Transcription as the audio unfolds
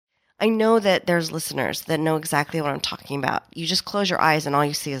I know that there's listeners that know exactly what I'm talking about. You just close your eyes and all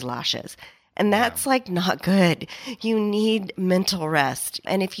you see is lashes. And that's like not good. You need mental rest.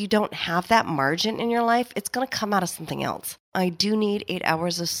 And if you don't have that margin in your life, it's going to come out of something else. I do need 8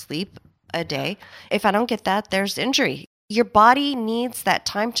 hours of sleep a day. If I don't get that, there's injury. Your body needs that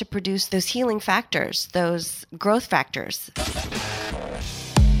time to produce those healing factors, those growth factors.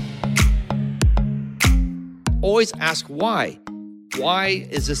 Always ask why. Why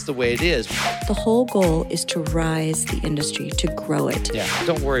is this the way it is? The whole goal is to rise the industry, to grow it. Yeah,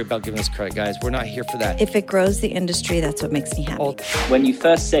 don't worry about giving us credit, guys. We're not here for that. If it grows the industry, that's what makes me happy. When you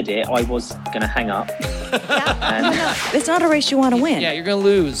first said it, I was going to hang up. It's not a race you want to win. Yeah, you're going to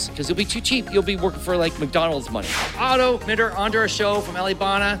lose because you'll be too cheap. You'll be working for like McDonald's money. Otto Mitter, onto our show from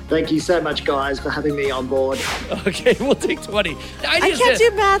Alibana. Thank you so much, guys, for having me on board. Okay, we'll take 20. I can't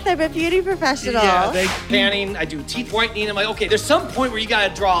do math. I'm a beauty professional. Yeah, panning. I do teeth whitening. I'm like, okay, there's some point where you got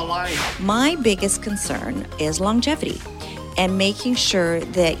to draw a line. My biggest concern is longevity and making sure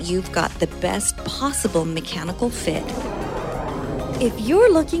that you've got the best possible mechanical fit. If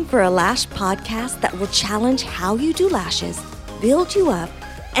you're looking for a Lash podcast that will challenge how you do lashes, build you up,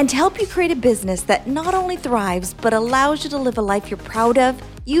 and help you create a business that not only thrives, but allows you to live a life you're proud of,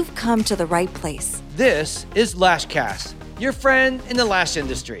 you've come to the right place. This is Lashcast, your friend in the lash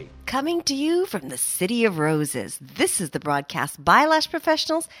industry. Coming to you from the City of Roses. This is the broadcast by Lash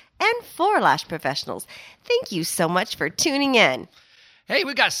professionals and for Lash professionals. Thank you so much for tuning in. Hey,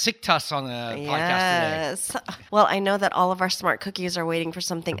 we got Sick Tuss on the podcast today. Well, I know that all of our smart cookies are waiting for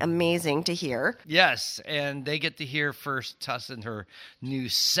something amazing to hear. Yes, and they get to hear first Tuss and her new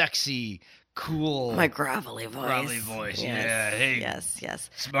sexy, cool... My gravelly voice. Yes. Yeah, hey. Yes.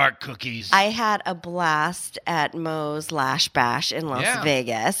 Smart cookies. I had a blast at Mo's Lash Bash in Las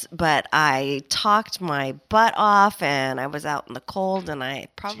Vegas, but I talked my butt off and I was out in the cold and I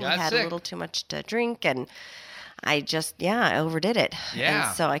probably had a little too much to drink and I overdid it. Yeah.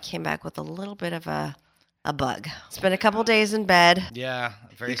 And so I came back with a little bit of a bug. Spent a couple days in bed. Yeah,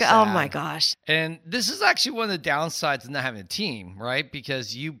 very sad. Oh my gosh. And this is actually one of the downsides of not having a team, right?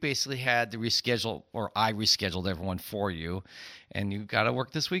 Because you basically had to reschedule, or I rescheduled everyone for you. And you got to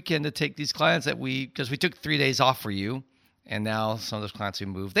work this weekend to take these clients because we took 3 days off for you. And now some of those clients we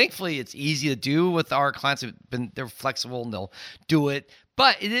moved. Thankfully, it's easy to do with our clients. They're flexible and they'll do it.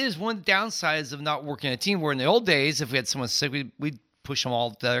 But it is one of the downsides of not working in a team. Where in the old days, if we had someone sick, we'd push them all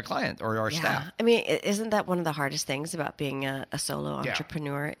to their client or our staff. I mean, isn't that one of the hardest things about being a solo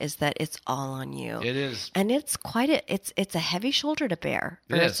entrepreneur is that it's all on you. It is. And it's quite it's a heavy shoulder to bear.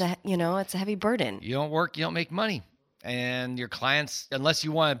 It's a heavy burden. You don't work, you don't make money. And your clients, unless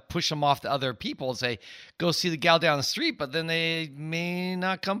you want to push them off to other people and say, go see the gal down the street, but then they may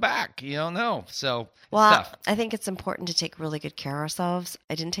not come back. You don't know. So, tough. I think it's important to take really good care of ourselves.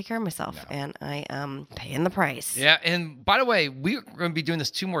 I didn't take care of myself, and I am paying the price. Yeah, and by the way, we're going to be doing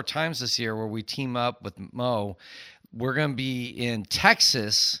this 2 more times this year where we team up with Mo. We're going to be in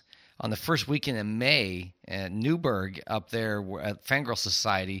Texas on the first weekend in May at Newburgh up there at Fangirl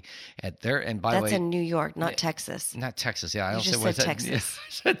Society and by the way, that's in New York, not Texas. Not Texas. Yeah, I don't say what Texas. I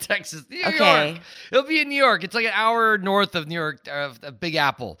said Texas. New okay. York. It'll be in New York. It's like an hour north of New York, Big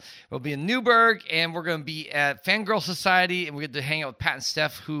Apple. We'll be in Newburgh, and we're going to be at Fangirl Society, and we get to hang out with Pat and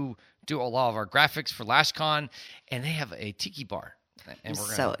Steph, who do a lot of our graphics for LashCon, and they have a tiki bar. And I'm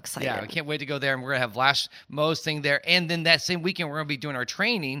so excited. Yeah, I can't wait to go there. And we're going to have Lash Mo's thing there. And then that same weekend, we're going to be doing our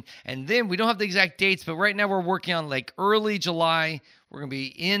training. And then we don't have the exact dates, but right now we're working on like early July. We're going to be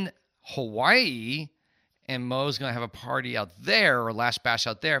in Hawaii. And Mo's going to have a party out there, or Lash Bash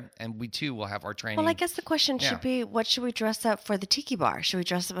out there. And we, too, will have our training. Well, I guess the question should be, what should we dress up for the tiki bar? Should we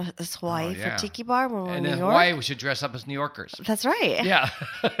dress up as Hawaii for tiki bar when we're in New York? And in Hawaii, we should dress up as New Yorkers. That's right. Yeah.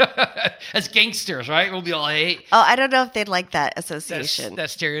 As gangsters, right? We'll be all, hey. Oh, I don't know if they'd like that association. That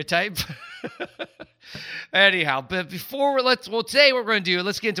stereotype. Anyhow, but before today what we're going to do,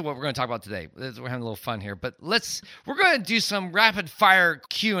 let's get into what we're going to talk about today. We're having a little fun here, but we're going to do some rapid fire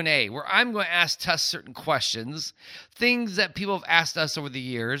Q&A where I'm going to ask Tess certain questions, things that people have asked us over the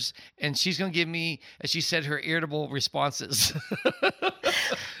years, and she's going to give me, as she said, her irritable responses.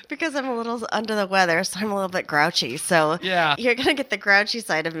 Because I'm a little under the weather, so I'm a little bit grouchy. So you're going to get the grouchy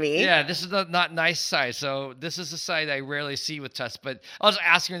side of me. Yeah, this is the not nice side. So this is the side I rarely see with Tess. But I was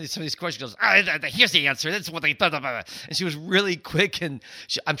asking her some of these questions. She goes, here's the answer. That's what they thought about. And she was really quick. And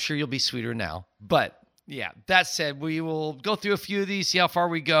I'm sure you'll be sweeter now. But yeah, that said, we will go through a few of these, see how far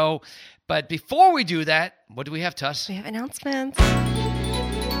we go. But before we do that, what do we have, Tess? We have announcements. It's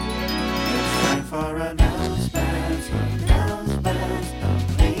time for announcements.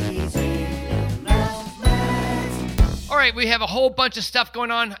 All right, we have a whole bunch of stuff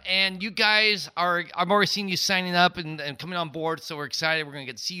going on, and you guys I've already seen you signing up and coming on board, so we're excited. We're going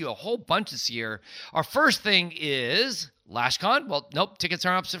to get to see you a whole bunch this year. Our first thing is LashCon. Well, nope, tickets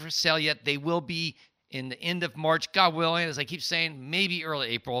aren't up for sale yet. They will be in the end of March, God willing, as I keep saying, maybe early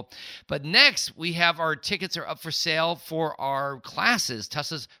April. But next, we have our tickets are up for sale for our classes,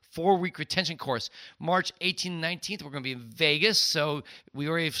 Tessa's 4-week retention course. March 18th and 19th, we're going to be in Vegas, so we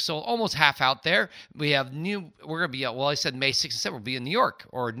already sold almost half out there. We're going to be, I said May 6th and 7th, we'll be in New York,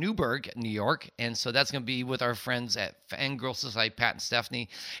 or Newburgh, New York, and so that's going to be with our friends at Fangirl Society, Pat and Stephanie.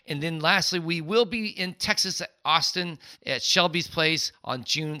 And then lastly, we will be in Texas, at Austin, at Shelby's Place on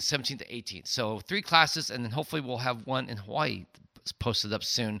June 17th to 18th. So 3 classes, and then hopefully we'll have one in Hawaii posted up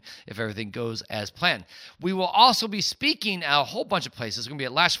soon if everything goes as planned. We will also be speaking at a whole bunch of places. We're going to be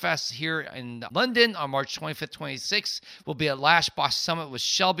at Lash Fest here in London on March 25th, 26th. We'll be at Lash Boss Summit with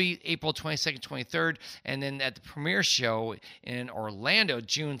Shelby April 22nd, 23rd, and then at the premiere show in Orlando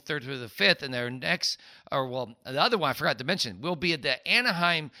June 3rd through the 5th. And the other one I forgot to mention, we'll be at the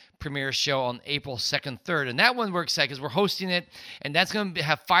Anaheim premiere show on April 2nd, 3rd. And that one we're excited because we're hosting it, and that's going to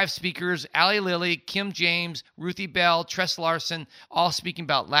have 5 speakers: Allie Lilly, Kim James, Ruthie Bell, Tress Larson, all speaking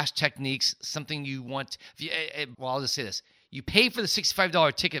about lash techniques, something you want. I'll just say this. You pay for the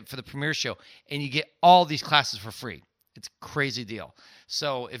 $65 ticket for the premiere show, and you get all these classes for free. It's a crazy deal.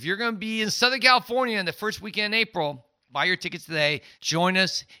 So if you're going to be in Southern California in the first weekend in April, buy your tickets today. Join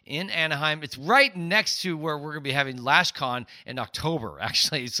us in Anaheim. It's right next to where we're going to be having LashCon in October,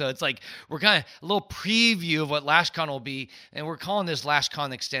 actually. So it's like we're kind of a little preview of what LashCon will be, and we're calling this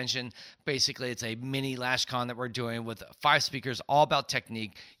LashCon Extension. Basically, it's a mini LashCon that we're doing with 5 speakers, all about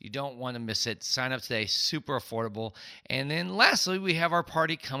technique. You don't want to miss it. Sign up today. Super affordable. And then lastly, we have our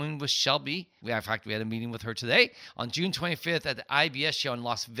party coming with Shelby. In fact, we had a meeting with her today on June 25th at the IBS show in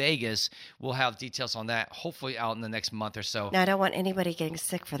Las Vegas. We'll have details on that, hopefully out in the next month or so. Now, I don't want anybody getting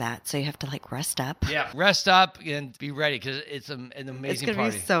sick for that, so you have to rest up. Yeah, rest up and be ready because it's an amazing party. It's going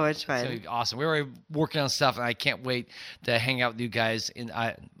to be so much fun. It's going to be awesome. We're already working on stuff, and I can't wait to hang out with you guys in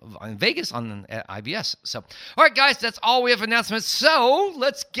Vegas at IBS. So, all right, guys, that's all we have for announcements. So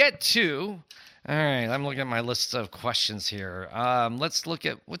let's get to. All right, I'm looking at my list of questions here. Let's look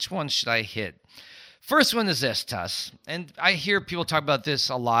at which one should I hit. First one is this, Tuss, and I hear people talk about this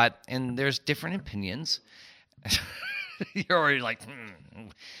a lot, and there's different opinions. You're already like,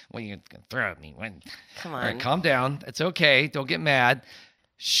 what are you going to throw at me? Come on. All right, calm down. It's okay. Don't get mad.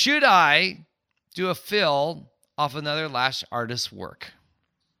 Should I do a fill off another lash artist's work?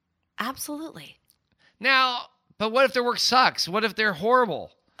 Absolutely. Now, but what if their work sucks? What if they're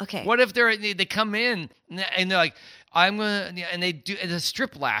horrible? Okay. What if they come in and they're like, and they do a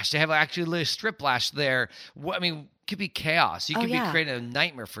strip lash. They have actually a strip lash there. It could be chaos. You could be creating a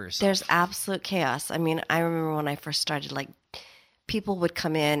nightmare for yourself. There's absolute chaos. I remember when I first started, people would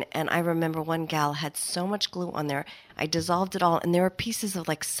come in, and I remember one gal had so much glue on there. I dissolved it all, and there were pieces of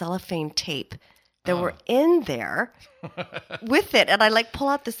cellophane tape that were in there with it. And I pull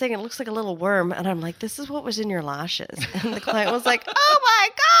out this thing, and it looks like a little worm. And I'm like, this is what was in your lashes. And the client was like, oh my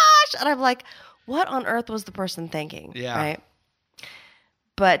gosh. And I'm like, what on earth was the person thinking? Yeah. Right.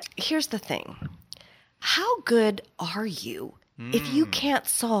 But here's the thing. How good are you if you can't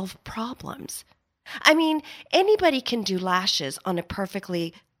solve problems? Anybody can do lashes on a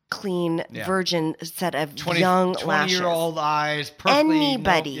perfectly clean, virgin set of young lashes. 20-year-old eyes, perfectly.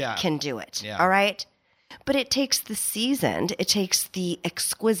 Anybody can do it, all right? But it takes the seasoned, it takes the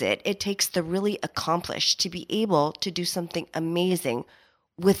exquisite, it takes the really accomplished to be able to do something amazing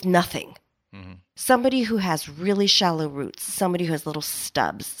with nothing. Mm-hmm. Somebody who has really shallow roots, somebody who has little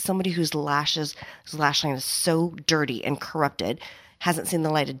stubs, somebody whose lash line is so dirty and corrupted, hasn't seen the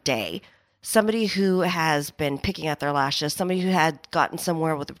light of day, somebody who has been picking at their lashes, somebody who had gotten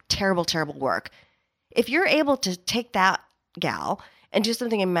somewhere with terrible, terrible work. If you're able to take that gal and do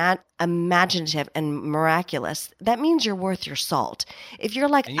something imaginative and miraculous, that means you're worth your salt. If you're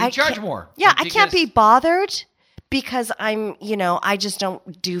like, and you charge more. Yeah, I can't be bothered because I just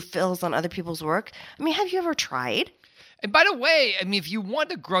don't do fills on other people's work. Have you ever tried? And by the way, if you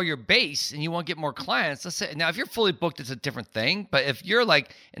want to grow your base and you want to get more clients, let's say now if you're fully booked, it's a different thing. But if you're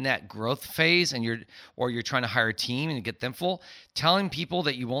in that growth phase and you're trying to hire a team and get them full, telling people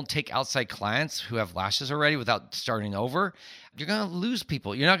that you won't take outside clients who have lashes already without starting over, you're going to lose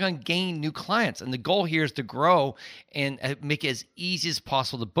people. You're not going to gain new clients. And the goal here is to grow and make it as easy as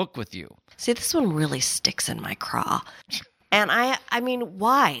possible to book with you. See, this one really sticks in my craw. And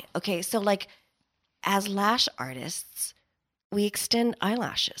why? Okay, so as lash artists, we extend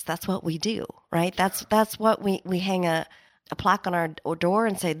eyelashes. That's what we do, right? That's what we hang a plaque on our door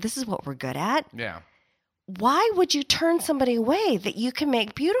and say, this is what we're good at. Yeah. why would you turn somebody away that you can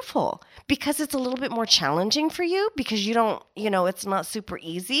make beautiful? Because it's a little bit more challenging for you because you don't, it's not super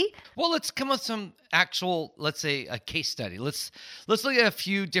easy. Well, let's come up with some actual, let's say, a case study. Let's look at a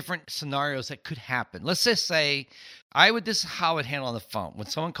few different scenarios that could happen. Let's just say this is how I would handle on the phone. When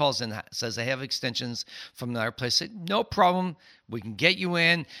someone calls in and says they have extensions from another place, say, no problem. We can get you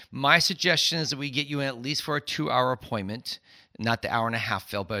in. My suggestion is that we get you in at least for a 2-hour appointment. Not the 1.5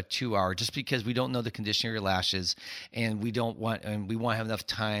 fill, but a 2-hour, just because we don't know the condition of your lashes and we want to have enough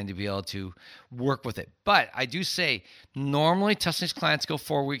time to be able to work with it. But I do say normally Tuscany's clients go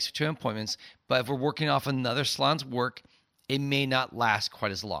 4 weeks between appointments, but if we're working off another salon's work, it may not last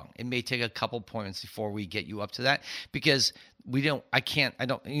quite as long. It may take a couple appointments before we get you up to that because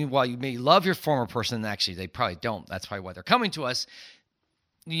while you may love your former person, and actually they probably don't, that's probably why they're coming to us.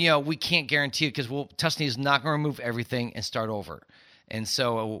 We can't guarantee it because Tuscany is not going to remove everything and start over. And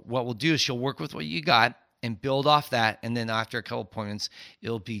so what we'll do is she'll work with what you got and build off that. And then after a couple appointments,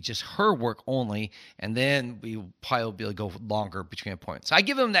 it'll be just her work only. And then we probably will be able to go longer between appointments. So I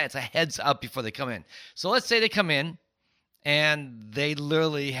give them that. It's a heads up before they come in. So let's say they come in and they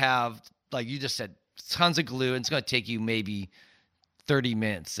literally have, like you just said, tons of glue. And it's going to take you maybe 30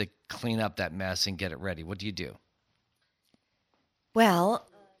 minutes to clean up that mess and get it ready. What do you do? Well,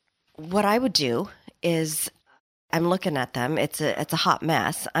 what I would do is I'm looking at them. It's a hot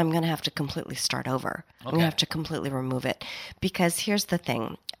mess. I'm going to have to completely start over. Okay. I'm going to have to completely remove it because here's the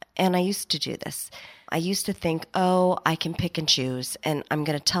thing. And I used to do this. I used to think, I can pick and choose and I'm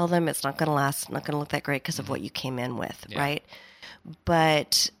going to tell them it's not going to last, not going to look that great because of what you came in with, right?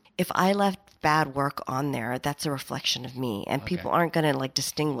 But if I left bad work on there, that's a reflection of me. And people aren't going to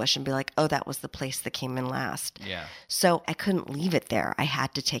distinguish and be like, that was the place that came in last. Yeah. So I couldn't leave it there. I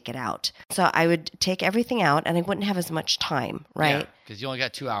had to take it out. So I would take everything out and I wouldn't have as much time, right? Yeah, because you only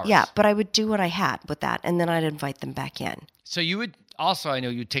got 2 hours. Yeah, but I would do what I had with that and then I'd invite them back in. So you would also, I know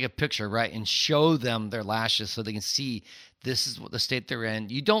you'd take a picture, right, and show them their lashes so they can see this is what the state they're in.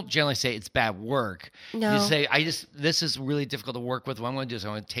 You don't generally say it's bad work. No. You say, this is really difficult to work with. What I'm going to do is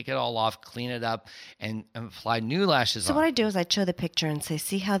I'm going to take it all off, clean it up, and apply new lashes on. So what I do is I show the picture and say,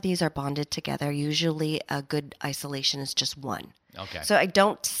 see how these are bonded together? Usually a good isolation is just one. Okay. So I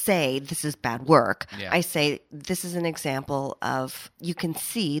don't say this is bad work. Yeah. I say this is an example of, you can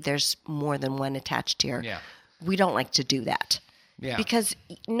see there's more than one attached here. Yeah. We don't like to do that. Yeah. Because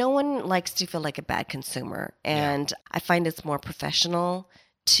no one likes to feel like a bad consumer. And I find it's more professional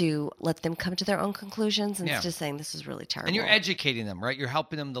to let them come to their own conclusions instead of saying this is really terrible. And you're educating them, right? You're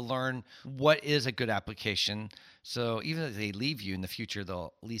helping them to learn what is a good application. So even if they leave you in the future,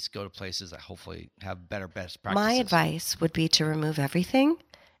 they'll at least go to places that hopefully have best practices. My advice would be to remove everything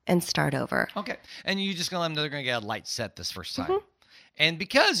and start over. Okay. And you just going to let them know they're going to get a light set this first time. Mm-hmm. And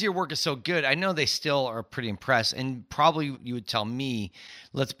because your work is so good, I know they still are pretty impressed. And probably you would tell me,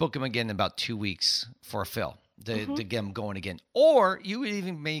 let's book them again in about 2 weeks for a fill to get them going again. Or you would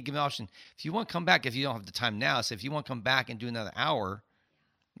even maybe give an option. If you want to come back, if you don't have the time now, so if you want to come back and do another hour,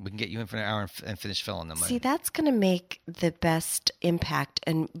 we can get you in for an hour and finish filling them. See, that's going to make the best impact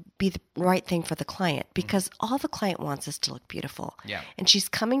and be the right thing for the client because all the client wants is to look beautiful. Yeah. And she's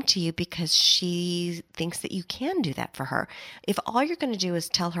coming to you because she thinks that you can do that for her. If all you're going to do is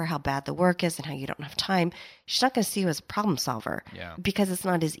tell her how bad the work is and how you don't have time, she's not going to see you as a problem solver. Yeah. Because it's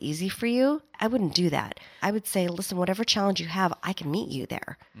not as easy for you. I wouldn't do that. I would say, listen, whatever challenge you have, I can meet you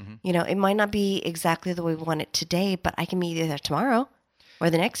there. Mm-hmm. It might not be exactly the way we want it today, but I can meet you there tomorrow. Or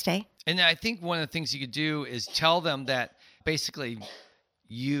the next day. And I think one of the things you could do is tell them that basically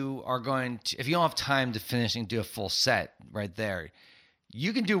you are going to, if you don't have time to finish and do a full set right there,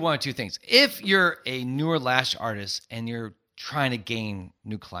 you can do one or two things. If you're a newer lash artist and you're trying to gain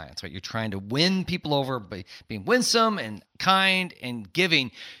new clients, right? You're trying to win people over by being winsome and kind and giving.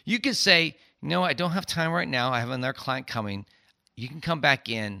 You could say, I don't have time right now. I have another client coming. You can come back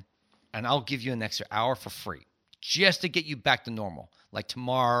in and I'll give you an extra hour for free just to get you back to normal. Like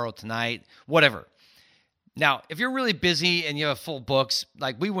tomorrow, tonight, whatever. Now, if you're really busy and you have full books,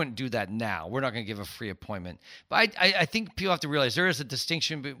 we wouldn't do that now. We're not going to give a free appointment. But I think people have to realize there is a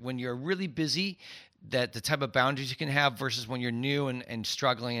distinction when you're really busy, that the type of boundaries you can have versus when you're new and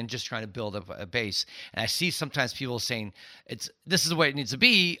struggling and just trying to build up a base. And I see sometimes people saying, this is the way it needs to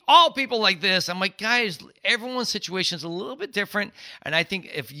be. All people like this. I'm like, guys, everyone's situation is a little bit different. And I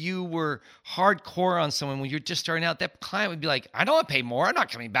think if you were hardcore on someone when you're just starting out, that client would be like, I don't want to pay more. I'm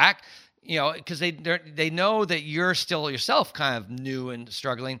not coming back. because they know that you're still yourself kind of new and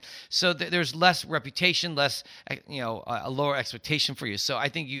struggling. So there's less reputation, less, a lower expectation for you. So I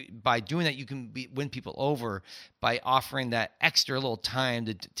think by doing that, you can win people over by offering that extra little time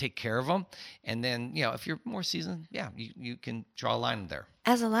to take care of them. And then, if you're more seasoned, you can draw a line there.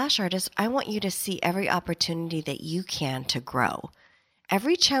 As a lash artist, I want you to see every opportunity that you can to grow.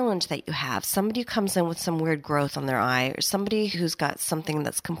 Every challenge that you have, somebody who comes in with some weird growth on their eye, or somebody who's got something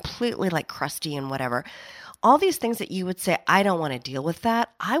that's completely like crusty and whatever, all these things that you would say, I don't want to deal with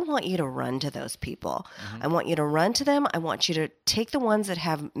that. I want you to run to those people. I want you to run to them. I want you to take the ones that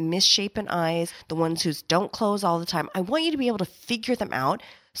have misshapen eyes, the ones who don't close all the time. I want you to be able to figure them out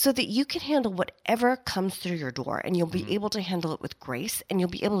so that you can handle whatever comes through your door, and you'll be able to handle it with grace, and you'll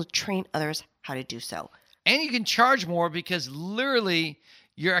be able to train others how to do so. And you can charge more because literally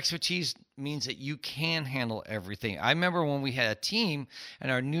your expertise means that you can handle everything. I remember when we had a team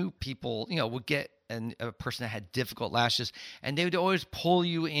and our new people, would get a person that had difficult lashes, and they would always pull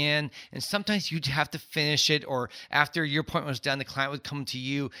you in, and sometimes you'd have to finish it, or after your appointment was done, the client would come to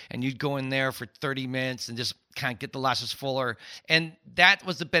you and you'd go in there for 30 minutes and just kind of get the lashes fuller. And that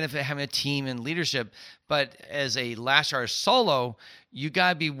was the benefit of having a team and leadership. But as a lash artist solo, you got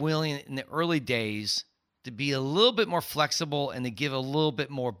to be willing in the early days to be a little bit more flexible and to give a little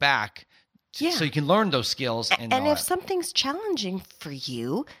bit more back so you can learn those skills. And if something's challenging for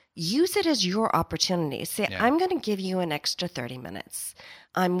you, use it as your opportunity. Say, I'm going to give you an extra 30 minutes.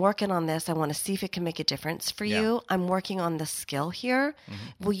 I'm working on this. I want to see if it can make a difference for you. I'm working on the skill here.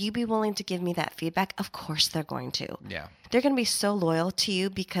 Will you be willing to give me that feedback? Of course they're going to. Yeah. They're going to be so loyal to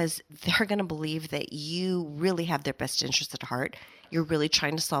you because they're going to believe that you really have their best interest at heart. You're really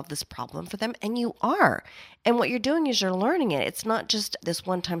trying to solve this problem for them, and you are. And what you're doing is you're learning it. It's not just this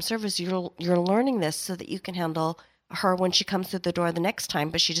one-time service. You're learning this so that you can handle her when she comes through the door the next time,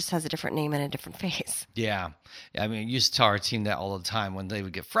 but she just has a different name and a different face. Yeah. I mean, you used to tell our team that all the time when they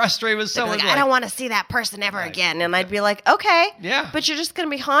would get frustrated with someone. Like, I don't want to see that person ever again. And I'd be like, okay. Yeah. But you're just going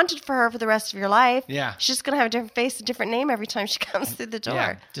to be haunted for her for the rest of your life. Yeah. She's just going to have a different face, a different name every time she comes through the door.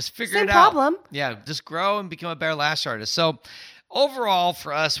 Yeah. Just figure Same it out. problem. Yeah. Just grow and become a better lash artist. So overall,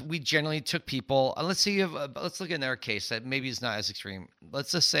 for us, we generally took people. Let's look in their case that maybe it's not as extreme.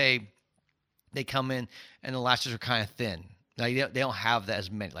 Let's just say they come in and the lashes are kind of thin. Like they don't have that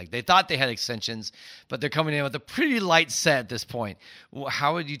as many. Like they thought they had extensions, but they're coming in with a pretty light set at this point.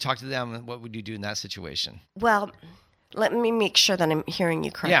 How would you talk to them, and what would you do in that situation? Well, let me make sure that I'm hearing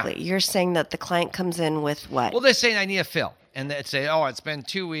you correctly. Yeah. You're saying that the client comes in with what? Well, they're saying I need a fill. And they'd say, it's been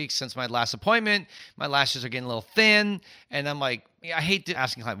 2 weeks since my last appointment. My lashes are getting a little thin. And I'm like, I hate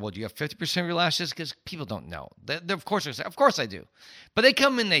asking clients, well, do you have 50% of your lashes? Because people don't know. They're, of course I do. But they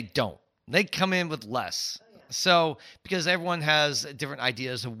come in, they don't. They come in with less. So, because everyone has different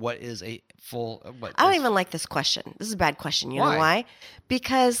ideas of what is a full... I don't even like this question. This is a bad question. You know why?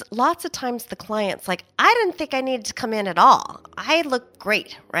 Because lots of times the client's like, I didn't think I needed to come in at all. I look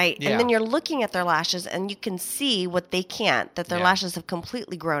great, right? Yeah. And then you're looking at their lashes and you can see what they can't, that their lashes have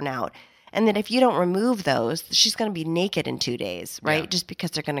completely grown out. And that if you don't remove those, she's going to be naked in 2 days, right? Yeah. Just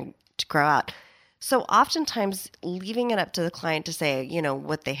because they're going to grow out. So oftentimes leaving it up to the client to say,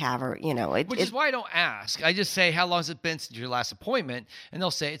 what they have or, Which is why I don't ask. I just say, how long has it been since your last appointment? And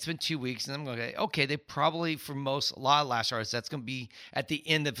they'll say, it's been 2 weeks. And I'm going to say, okay, they probably, for a lot of lash artists, that's going to be at the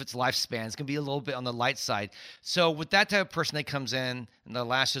end of its lifespan. It's going to be a little bit on the light side. So with that type of person that comes in and the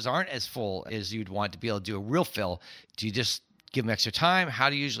lashes aren't as full as you'd want to be able to do a real fill, do you just give them extra time? How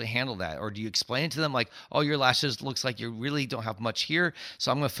do you usually handle that? Or do you explain to them like, your lashes looks like you really don't have much here,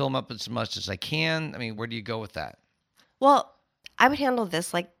 so I'm going to fill them up as much as I can? I mean, where do you go with that? Well, I would handle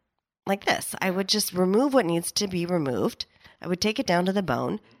this like this. I would just remove what needs to be removed. I would take it down to the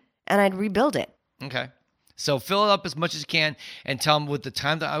bone, and I'd rebuild it. Okay. So fill it up as much as you can and tell them with the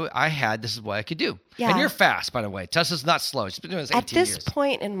time that I had, this is what I could do. Yeah. And you're fast, by the way. Tessa's not slow. She's been doing this 18 years. At this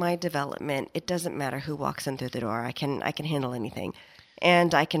point in my development, it doesn't matter who walks in through the door. I can handle anything.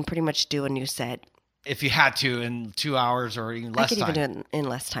 And I can pretty much do a new set. If you had to in 2 hours or even less time. I could even do it in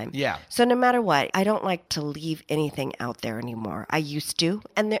less time. Yeah. So no matter what, I don't like to leave anything out there anymore. I used to.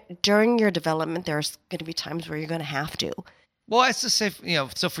 And during your development, there's going to be times where you're going to have to. Well, it's just say,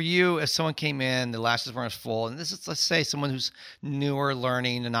 so for you, if someone came in, the lashes weren't as full, and this is, let's say, someone who's newer,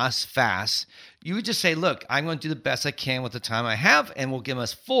 learning, and not as fast, you would just say, look, I'm going to do the best I can with the time I have, and we'll give them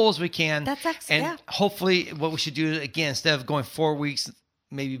as full as we can. That's excellent. And hopefully what we should do, again, instead of going 4 weeks,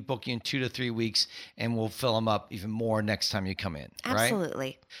 maybe book you in 2 to 3 weeks, and we'll fill them up even more next time you come in. Right?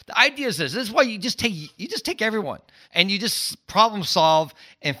 Absolutely. The idea is this. This is why you just take everyone and you just problem solve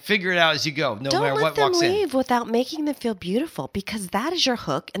and figure it out as you go, no matter what walks in. Don't let them leave without making them feel beautiful, because that is your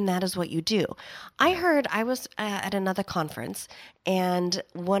hook and that is what you do. I was at another conference and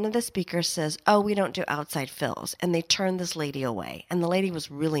one of the speakers says, "Oh, we don't do outside fills," and they turned this lady away, and the lady was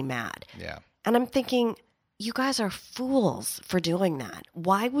really mad. Yeah. And I'm thinking, you guys are fools for doing that.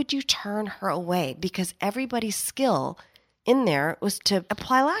 Why would you turn her away? Because everybody's skill in there was to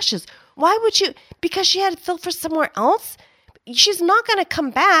apply lashes. Why would you? Because she had to fill for somewhere else? She's not going to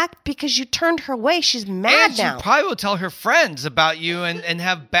come back because you turned her away. She's mad now. She probably will tell her friends about you and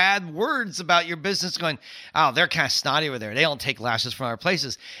have bad words about your business going, "Oh, they're kind of snotty over there. They don't take lashes from other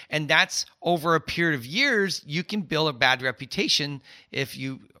places." And that's over a period of years, you can build a bad reputation if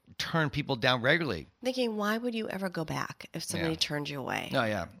you turn people down regularly. Thinking, why would you ever go back if somebody turned you away? No,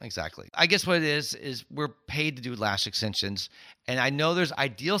 yeah, exactly. I guess what it is we're paid to do lash extensions. And I know there's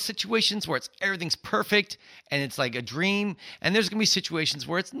ideal situations where everything's perfect and it's like a dream. And there's going to be situations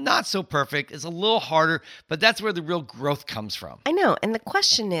where it's not so perfect. It's a little harder, but that's where the real growth comes from. I know. And the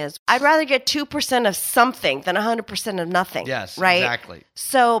question is, I'd rather get 2% of something than 100% of nothing. Yes, right? Exactly.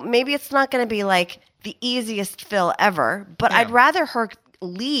 So maybe it's not going to be like the easiest fill ever, but I'd rather her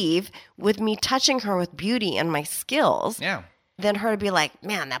leave with me touching her with beauty and my skills than her to be like,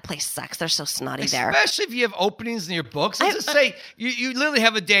 "Man, that place sucks. They're so snotty there." Especially if you have openings in your books. Let's just say you literally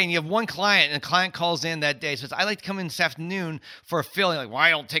have a day and you have one client and a client calls in that day. Says, "I'd like to come in this afternoon for a fill." You're like, "Well,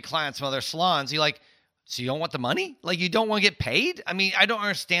 I don't take clients from other salons." You're like, "So you don't want the money? Like you don't want to get paid?" I mean, I don't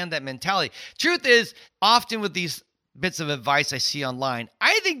understand that mentality. Truth is, often with these bits of advice I see online,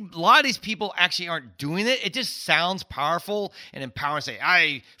 I think a lot of these people actually aren't doing it. It just sounds powerful and empowering. Say,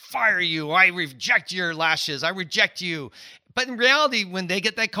 "I fire you. I reject your lashes. I reject you." But in reality, when they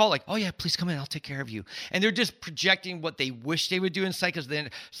get that call, like, "Oh yeah, please come in, I'll take care of you," and they're just projecting what they wish they would do inside because then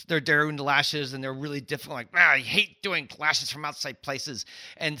they're doing the lashes and they're really difficult. Like, "I hate doing lashes from outside places,"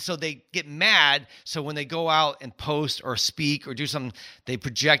 and so they get mad. So when they go out and post or speak or do something, they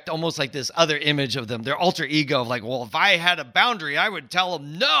project almost like this other image of them, their alter ego of like, "Well, if I had a boundary, I would tell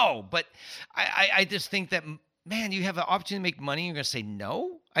them no." But I just think that, man, you have an opportunity to make money, you're going to say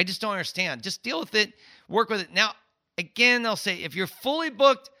no? I just don't understand. Just deal with it, work with it. Now, again, they'll say, if you're fully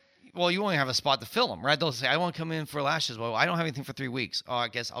booked, well, you only have a spot to fill them, right? They'll say, "I want to come in for lashes." Well, I don't have anything for 3 weeks. Oh, I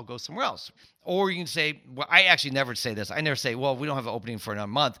guess I'll go somewhere else. Or you can say, well, I actually never say this. I never say, "Well, we don't have an opening for another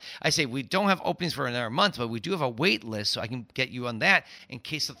month." I say, "We don't have openings for another month, but we do have a wait list, so I can get you on that in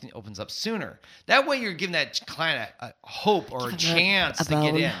case something opens up sooner." That way you're giving that client a hope or a chance to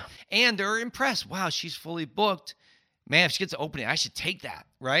get in. And they're impressed. "Wow, she's fully booked. Man, if she gets an opening, I should take that,"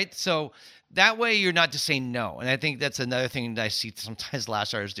 right? So that way you're not just saying no. And I think that's another thing that I see sometimes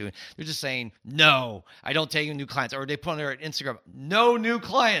lash artists doing. They're just saying, "No, I don't take new clients." Or they put on their Instagram, "No new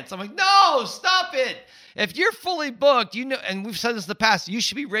clients." I'm like, no, stop it. If you're fully booked, you know, and we've said this in the past, you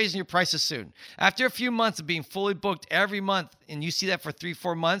should be raising your prices soon. After a few months of being fully booked every month, and you see that for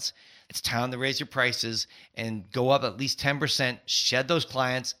 3-4 months, it's time to raise your prices and go up at least 10%, shed those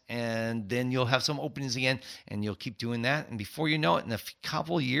clients, and then you'll have some openings again, and you'll keep doing that. And before you know it, in a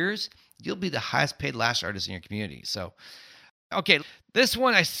couple of years, you'll be the highest paid lash artist in your community. So, okay, this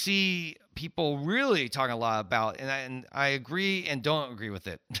one I see people really talking a lot about, and I agree and don't agree with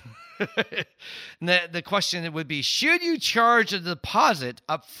it. The question would be, should you charge a deposit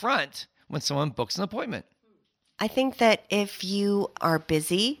up front when someone books an appointment? I think that if you are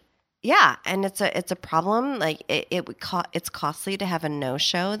busy, yeah, and it's a problem, like it's costly to have a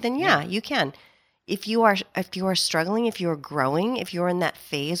no-show, then you can. If you are struggling, if you are growing, if you're in that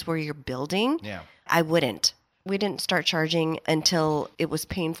phase where you're building, I wouldn't. We didn't start charging until it was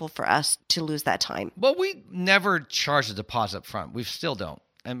painful for us to lose that time. Well, we never charge a deposit up front. We still don't.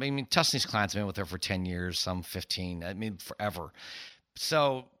 I mean, Tusney's clients have been with her for 10 years, some 15, I mean, forever.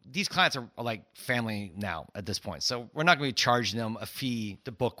 So these clients are like family now at this point. So we're not going to be charging them a fee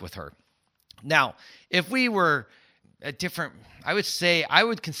to book with her. Now, if we were a different, I would say I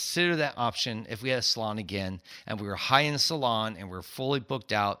would consider that option if we had a salon again and we were high-end salon and we're fully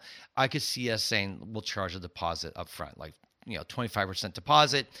booked out. I could see us saying we'll charge a deposit up front, like 25%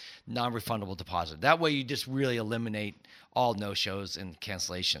 deposit, non-refundable deposit. That way you just really eliminate all no-shows and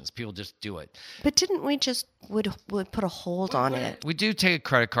cancellations. People just do it. But didn't we just would put a hold on it? We do take a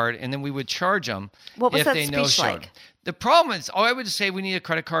credit card, and then we would charge them if they speech no-showed. like? The problem is, I would just say we need a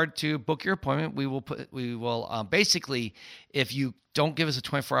credit card to book your appointment. We will basically, if you don't give us a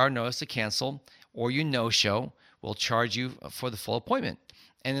 24-hour notice to cancel or you no-show, we'll charge you for the full appointment.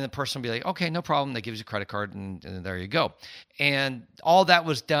 And then the person will be like, okay, no problem. They give you a credit card and there you go. And all that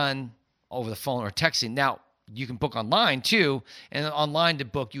was done over the phone or texting. Now, you can book online too. And online to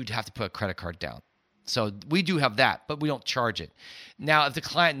book, you'd have to put a credit card down. So we do have that, but we don't charge it. Now, if the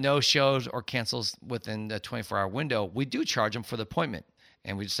client no-shows or cancels within the 24-hour window, we do charge them for the appointment.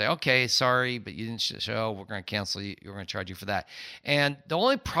 And we just say, okay, sorry, but you didn't show. We're going to cancel you. We're going to charge you for that. And the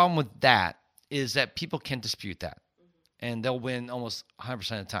only problem with that is that people can dispute that. And they'll win almost 100%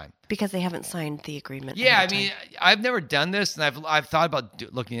 of the time. Because they haven't signed the agreement. Yeah, I mean, I've never done this, and I've thought about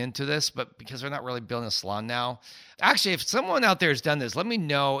looking into this, but because we're not really building a salon now. Actually, if someone out there has done this, let me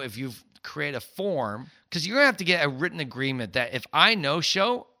know if you've created a form, because you're going to have to get a written agreement that if I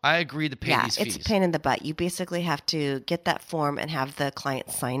no-show, I agree to pay these fees. It's a pain in the butt. You basically have to get that form and have the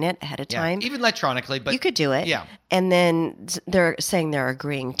client sign it ahead of time. Even electronically. But you could do it. Yeah. And then they're saying they're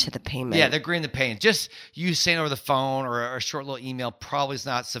agreeing to the payment. Yeah, they're agreeing to paying. Just you saying over the phone or a short little email probably is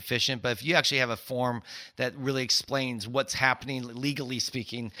not sufficient. But if you actually have a form that really explains what's happening legally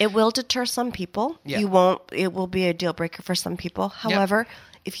speaking. It will deter some people. Yeah. It will be a deal breaker for some people. However,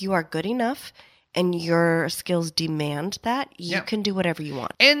 if you are good enough and your skills demand that, you can do whatever you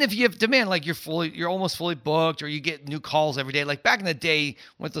want. And if you have demand, like you're almost fully booked, or you get new calls every day. Like back in the day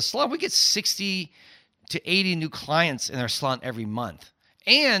with the salon, we get 60 to 80 new clients in our salon every month.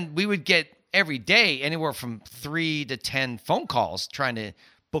 And we would get every day anywhere from 3 to 10 phone calls trying to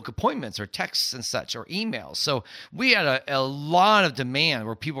book appointments or texts and such or emails. So we had a lot of demand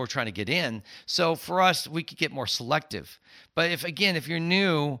where people were trying to get in. So for us, we could get more selective. But if you're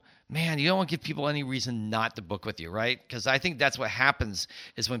new, man, you don't want to give people any reason not to book with you, right? Because I think that's what happens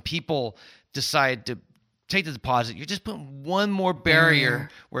is when people decide to take the deposit, you're just putting one more barrier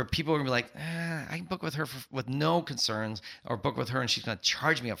where people are going to be like, I can book with her with no concerns, or book with her and she's going to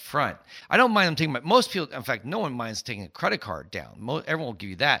charge me up front. I don't mind them taking most people, in fact, no one minds taking a credit card down. Everyone will give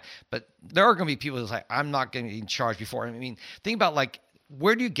you that. But there are going to be people that say, I'm not going to be charged before. I mean, think about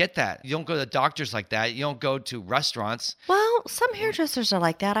where do you get that? You don't go to doctors like that. You don't go to restaurants. Well, some hairdressers are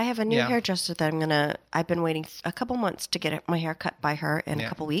like that. I have a new hairdresser that I've been waiting a couple months to get my hair cut by her in a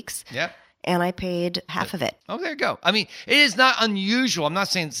couple weeks. Yep. And I paid half of it. Oh, there you go. I mean, it is not unusual. I'm not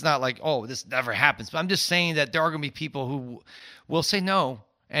saying it's not like, oh, this never happens. But I'm just saying that there are going to be people who will say no.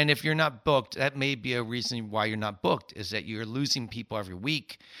 And if you're not booked, that may be a reason why you're not booked, is that you're losing people every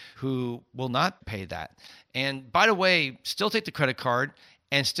week who will not pay that. And by the way, still take the credit card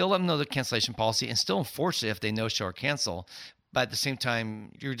and still let them know the cancellation policy and still enforce it if they no-show or cancel. But at the same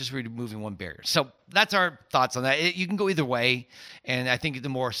time, you're just removing one barrier. So that's our thoughts on that. You can go either way. And I think the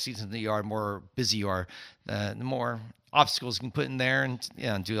more seasoned you are, the more busy you are, the more obstacles you can put in there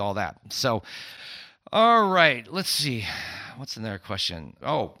and do all that. So, all right, let's see. What's another question?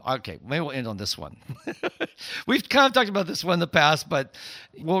 Oh, okay. Maybe we'll end on this one. We've kind of talked about this one in the past, but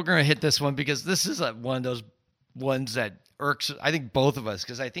we're going to hit this one because this is one of those ones that irks, I think, both of us,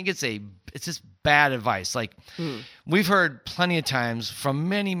 because I think it's just bad advice. Like we've heard plenty of times from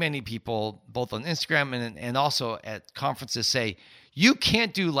many, many people, both on Instagram and also at conferences, say, you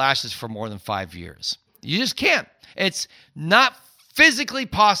can't do lashes for more than 5 years. You just can't. It's not physically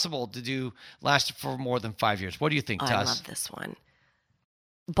possible to do lashes for more than 5 years. What do you think, Tuss? I love this one.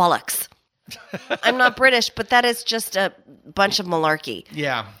 Bollocks. I'm not British, but that is just a bunch of malarkey.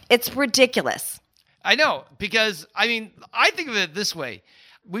 Yeah. It's ridiculous. I know, because, I mean, I think of it this way.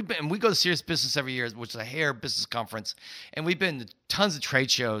 We go to Serious Business every year, which is a hair business conference, and we've been to tons of trade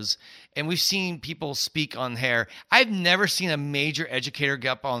shows, and we've seen people speak on hair. I've never seen a major educator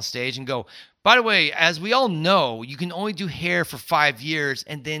get up on stage and go, by the way, as we all know, you can only do hair for 5 years,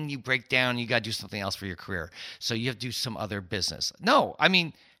 and then you break down, you got to do something else for your career. So you have to do some other business. No, I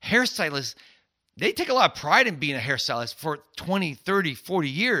mean, hairstylists, they take a lot of pride in being a hairstylist for 20, 30, 40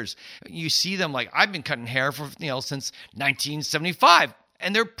 years. You see them like, I've been cutting hair for, since 1975.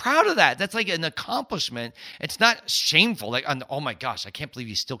 And they're proud of that. That's like an accomplishment. It's not shameful. Like, oh my gosh, I can't believe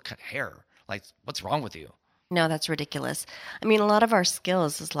you still cut hair. Like, what's wrong with you? No, that's ridiculous. I mean, a lot of our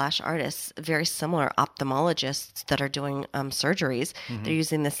skills as lash artists, very similar ophthalmologists that are doing surgeries. Mm-hmm. They're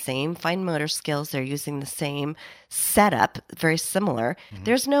using the same fine motor skills. They're using the same setup, very similar. Mm-hmm.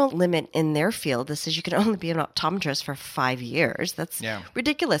 There's no limit in their field. This is, you can only be an optometrist for 5 years. That's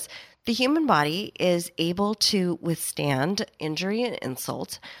ridiculous. The human body is able to withstand injury and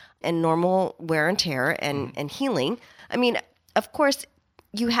insult and normal wear and tear and healing. I mean, of course,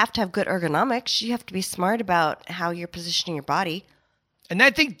 you have to have good ergonomics. You have to be smart about how you're positioning your body. And I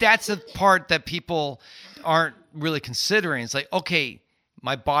think that's the part that people aren't really considering. It's like, okay,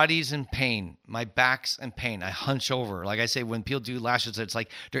 my body's in pain. My back's in pain. I hunch over. Like I say, when people do lashes, it's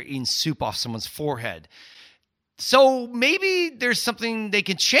like they're eating soup off someone's forehead. So maybe there's something they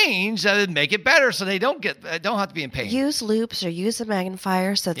can change that would make it better so they don't have to be in pain. Use loops or use a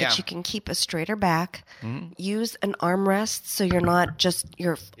magnifier so that you can keep a straighter back. Use an armrest so you're not just,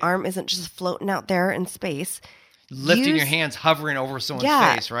 your arm isn't just floating out there in space. Lifting your hands, hovering over someone's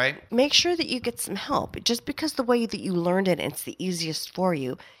face, right? Make sure that you get some help. Just because the way that you learned it, it's the easiest for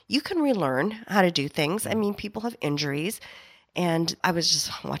you, you can relearn how to do things. I mean, people have injuries. And I was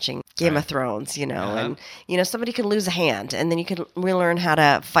just watching Game of Thrones, and, somebody can lose a hand and then you can relearn how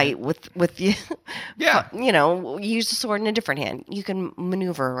to fight with you. Yeah. Use a sword in a different hand. You can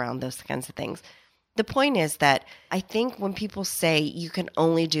maneuver around those kinds of things. The point is that I think when people say you can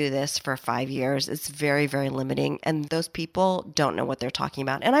only do this for 5 years, it's very, very limiting. And those people don't know what they're talking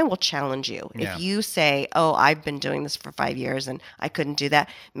about. And I will challenge you. Yeah. If you say, oh, I've been doing this for 5 years and I couldn't do that,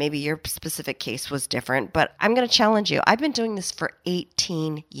 maybe your specific case was different. But I'm going to challenge you. I've been doing this for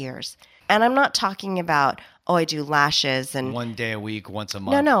 18 years. And I'm not talking about, oh, I do lashes and 1 day a week, once a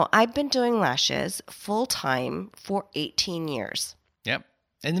month. No. I've been doing lashes full time for 18 years. Yep.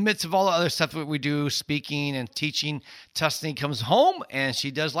 In the midst of all the other stuff that we do, speaking and teaching, Tusney comes home and she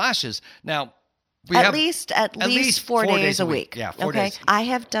does lashes. Now, at least 4 days a week. Yeah, 4 days. I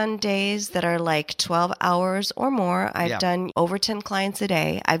have done days that are like 12 hours or more. I've done over 10 clients a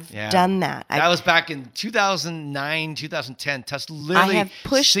day. I've done that. That was back in 2009, 2010. Literally I have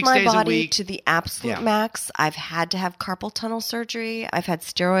pushed 6 my days a body week. to the absolute max. I've had to have carpal tunnel surgery. I've had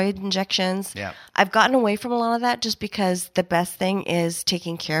steroid injections. Yeah. I've gotten away from a lot of that just because the best thing is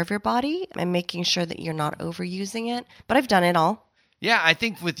taking care of your body and making sure that you're not overusing it. But I've done it all. Yeah, I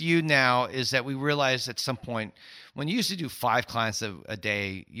think with you now is that we realized at some point when you used to do 5 clients a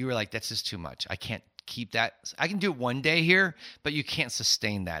day, you were like, that's just too much. I can't keep that. I can do it 1 day here, but you can't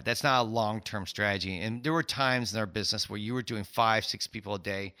sustain that. That's not a long-term strategy. And there were times in our business where you were doing 5-6 people a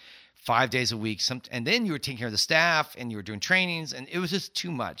day, 5 days a week, and then you were taking care of the staff and you were doing trainings, and it was just too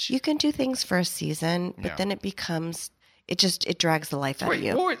much. You can do things for a season, but then it becomes... It drags the life out of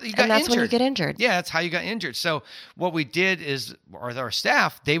you. Or you got and that's injured. when you get injured. Yeah, that's how you got injured. So what we did is, or our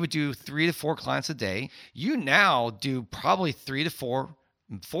staff, they would do 3 to 4 clients a day. You now do probably 3 to 4.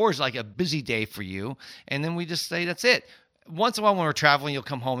 4 is like a busy day for you. And then we just say, that's it. Once in a while when we're traveling, you'll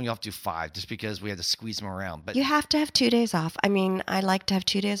come home and you'll have to do 5 just because we have to squeeze them around. But you have to have 2 days off. I mean, I like to have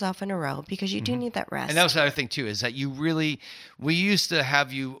 2 days off in a row because you do need that rest. And that was the other thing too, is that we used to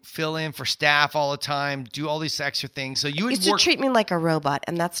have you fill in for staff all the time, do all these extra things. So you would used to treat me like a robot,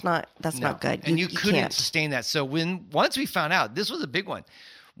 and that's not good. And you couldn't can't sustain that. So once we found out, this was a big one.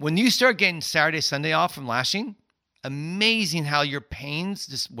 When you start getting Saturday, Sunday off from lashing, amazing how your pains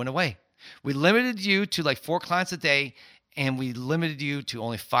just went away. We limited you to like 4 clients a day. And we limited you to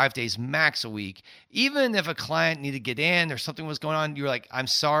only 5 days max a week. Even if a client needed to get in or something was going on, you were like, I'm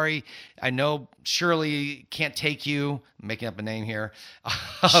sorry. I know Shirley can't take you. I'm making up a name here.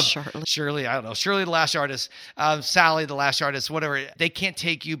 Shirley, I don't know. Shirley, the lash artist. Sally, the lash artist, whatever. They can't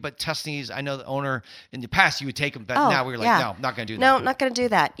take you, but Tusney's, I know the owner, in the past you would take them, but now we were like, no, not going to do that. No, not going to do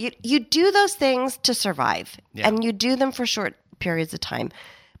that. You do those things to survive, and you do them for short periods of time.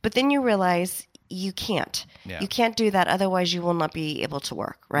 But then you realize you can't. Yeah. You can't do that. Otherwise, you will not be able to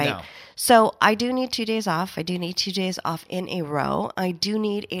work, right? No. So I do need 2 days off. I do need 2 days off in a row. I do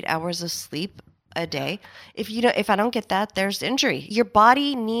need 8 hours of sleep a day. If I don't get that, there's injury. Your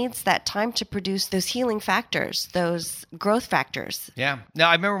body needs that time to produce those healing factors, those growth factors. Yeah. Now,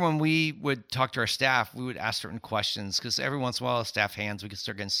 I remember when we would talk to our staff, we would ask certain questions because every once in a while, staff hands, we could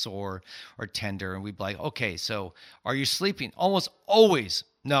start getting sore or tender. And we'd be like, okay, so are you sleeping? Almost always.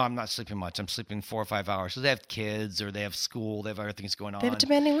 No, I'm not sleeping much. I'm sleeping 4 or 5 hours. So they have kids or they have school. They have other things going on. They have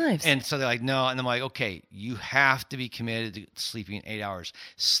demanding lives. And so they're like, no. And I'm like, okay, you have to be committed to sleeping 8 hours.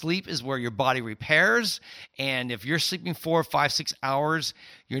 Sleep is where your body repairs. And if you're sleeping 4, 5, 6 hours,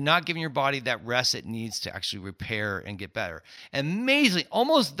 you're not giving your body that rest it needs to actually repair and get better. And amazingly,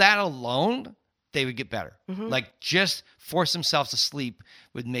 almost that alone, they would get better. Mm-hmm. Like just force themselves to sleep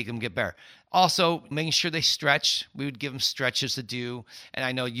would make them get better. Also, making sure they stretch. We would give them stretches to do. And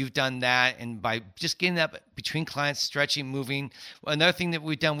I know you've done that. And by just getting that between clients, stretching, moving. Another thing that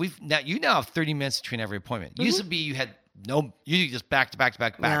we've done, you now have 30 minutes between every appointment. Mm-hmm. Used to be you just back to back to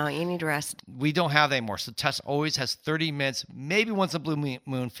back to back. No, you need rest. We don't have that anymore. So Tess always has 30 minutes, maybe once a blue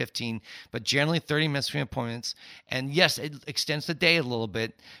moon, 15, but generally 30 minutes between appointments. And yes, it extends the day a little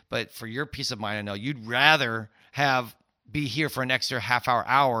bit, but for your peace of mind, I know you'd rather be here for an extra half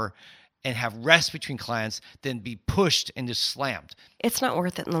hour, and have rest between clients than be pushed and just slammed. It's not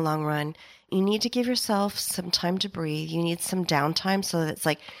worth it in the long run. You need to give yourself some time to breathe. You need some downtime so that it's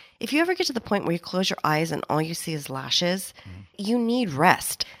like, if you ever get to the point where you close your eyes and all you see is lashes, you need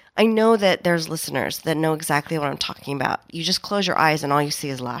rest. I know that there's listeners that know exactly what I'm talking about. You just close your eyes and all you see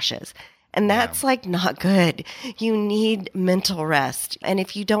is lashes. And that's like not good. You need mental rest. And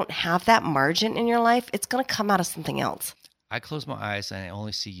if you don't have that margin in your life, it's going to come out of something else. I close my eyes and I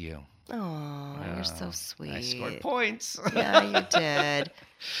only see you. Oh, you're so sweet. I scored points. Yeah, you did.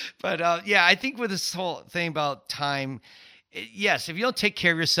 But I think with this whole thing about time, yes, if you don't take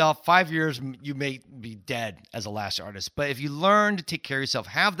care of yourself, 5 years, you may be dead as a lash artist. But if you learn to take care of yourself,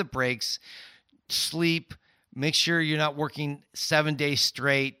 have the breaks, sleep, make sure you're not working 7 days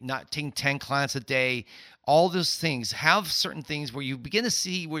straight, not taking 10 clients a day, all those things. Have certain things where you begin to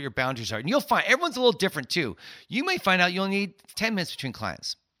see where your boundaries are. And you'll find everyone's a little different too. You may find out you'll need 10 minutes between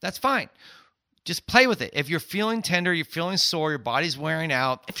clients. That's fine. Just play with it. If you're feeling tender, you're feeling sore, your body's wearing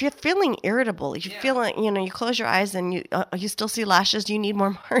out. If you're feeling irritable, if you're feeling, you close your eyes and you still see lashes, you need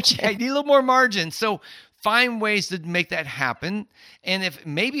more margin. Yeah, you need a little more margin. So find ways to make that happen. And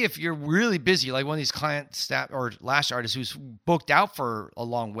if you're really busy, like one of these client staff or lash artists who's booked out for a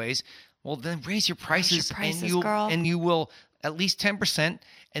long ways, well, then raise your prices, girl. And you will at least 10%.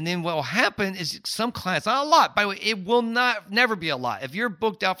 And then what will happen is some clients, not a lot, by the way, it will never be a lot. If you're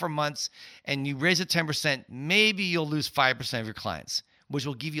booked out for months and you raise it 10%, maybe you'll lose 5% of your clients, which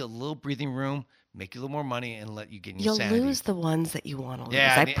will give you a little breathing room, make you a little more money, and let you get in your sanity. You'll lose the ones that you want to lose.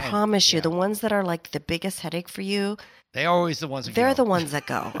 I promise you, the ones that are like the biggest headache for you, they're always the ones that They're the ones that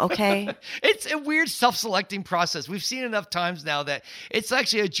go, okay? It's a weird self-selecting process. We've seen enough times now that it's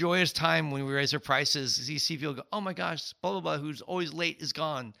actually a joyous time when we raise our prices. You see people go, oh my gosh, blah, blah, blah, who's always late is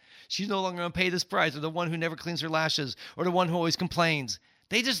gone. She's no longer going to pay this price. Or the one who never cleans her lashes. Or the one who always complains.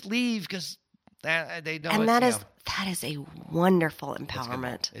 They just leave because they know and that is a wonderful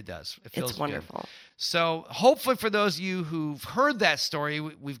empowerment. It does. It feels wonderful. Good. So hopefully for those of you who've heard that story,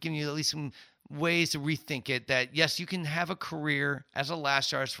 we've given you at least some ways to rethink it, that yes, you can have a career as a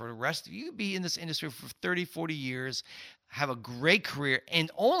lash artist for the rest. You could be in this industry for 30, 40 years, have a great career, and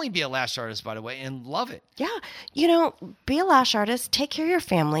only be a lash artist, by the way, and love it. Yeah. Be a lash artist, take care of your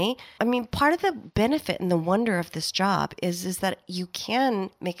family. I mean, part of the benefit and the wonder of this job is that you can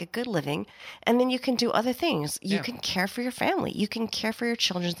make a good living, and then you can do other things. You can care for your family. You can care for your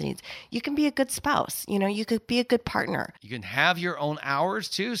children's needs. You can be a good spouse. You could be a good partner. You can have your own hours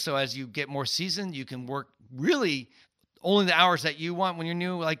too. So as you get more seasoned, you can work really only the hours that you want when you're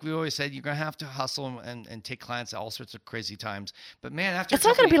new. Like we always said, you're going to have to hustle and take clients at all sorts of crazy times. But man, it's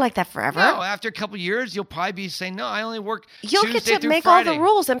not going to be like that forever. No, after a couple of years, you'll probably be saying, no, I only work You'll Tuesday get to make Friday. all the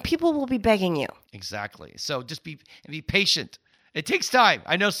rules and people will be begging you. Exactly. So just be patient. It takes time.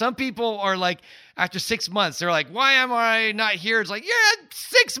 I know some people are like, after 6 months, they're like, why am I not here? It's like, you're at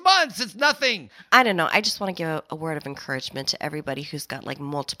 6 months. It's nothing. I don't know. I just want to give a word of encouragement to everybody who's got like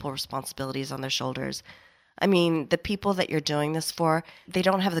multiple responsibilities on their shoulders. I mean, the people that you're doing this for, they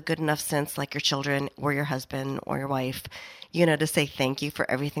don't have the good enough sense, like your children or your husband or your wife, to say thank you for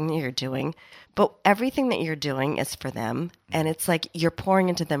everything that you're doing. But everything that you're doing is for them. And it's like you're pouring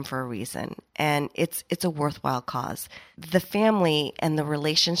into them for a reason. And it's a worthwhile cause. The family and the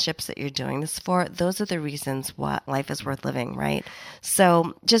relationships that you're doing this for, those are the reasons why life is worth living, right?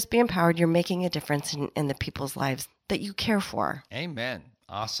 So just be empowered. You're making a difference in the people's lives that you care for. Amen.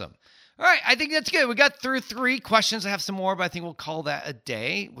 Awesome. All right, I think that's good. We got through 3 questions. I have some more, but I think we'll call that a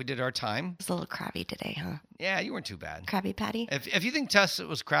day. We did our time. It's a little crabby today, huh? Yeah, you weren't too bad. Crabby Patty? If you think Tess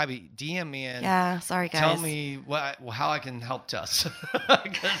was crabby, DM me and sorry guys. Tell me how I can help Tess.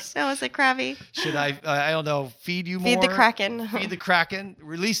 No, is it crabby? Should I don't know, feed you more? Feed the Kraken. Feed the Kraken.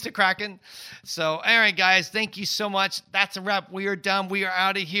 Release the Kraken. So, all right, guys, thank you so much. That's a wrap. We are done. We are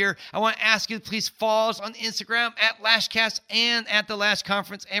out of here. I want to ask you to please follow us on Instagram at Lashcast and at the Lash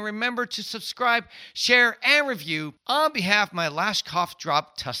Conference. And remember to subscribe, share, and review on behalf of my Lash Cough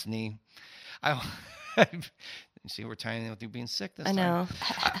Drop Tuscany. See, we're tying in with you being sick this time. I know.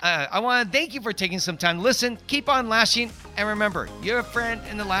 I want to thank you for taking some time to listen. Keep on lashing. And remember, you're a friend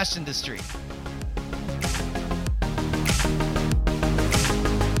in the lash industry.